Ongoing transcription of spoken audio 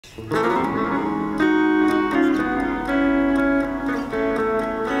Thaddeus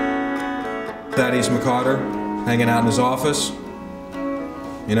McCotter, hanging out in his office.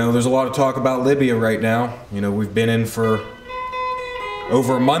 You know, there's a lot of talk about Libya right now. You know, we've been in for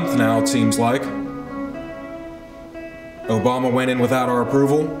over a month now, it seems like. Obama went in without our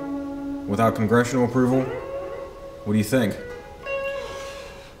approval, without congressional approval. What do you think?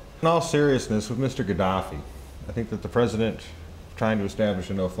 In all seriousness, with Mr. Gaddafi, I think that the president trying to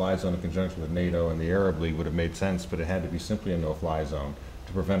establish a no-fly zone in conjunction with NATO and the Arab League would have made sense, but it had to be simply a no-fly zone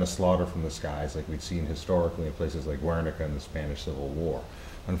to prevent a slaughter from the skies like we'd seen historically in places like Guernica in the Spanish Civil War.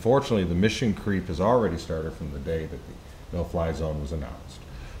 Unfortunately, the mission creep has already started from the day that the no-fly zone was announced.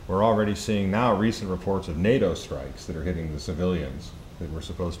 We're already seeing now recent reports of NATO strikes that are hitting the civilians that we're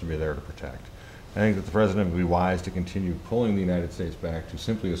supposed to be there to protect. I think that the president would be wise to continue pulling the United States back to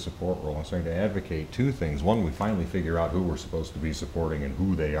simply a support role and starting to advocate two things. One, we finally figure out who we're supposed to be supporting and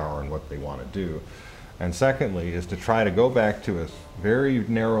who they are and what they want to do. And secondly, is to try to go back to a very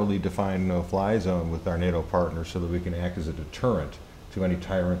narrowly defined no-fly zone with our NATO partners so that we can act as a deterrent to any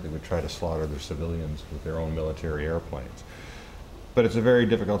tyrant that would try to slaughter their civilians with their own military airplanes. But it's a very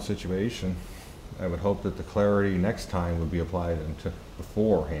difficult situation. I would hope that the clarity next time would be applied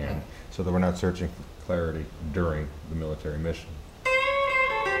beforehand so that we're not searching for clarity during the military mission.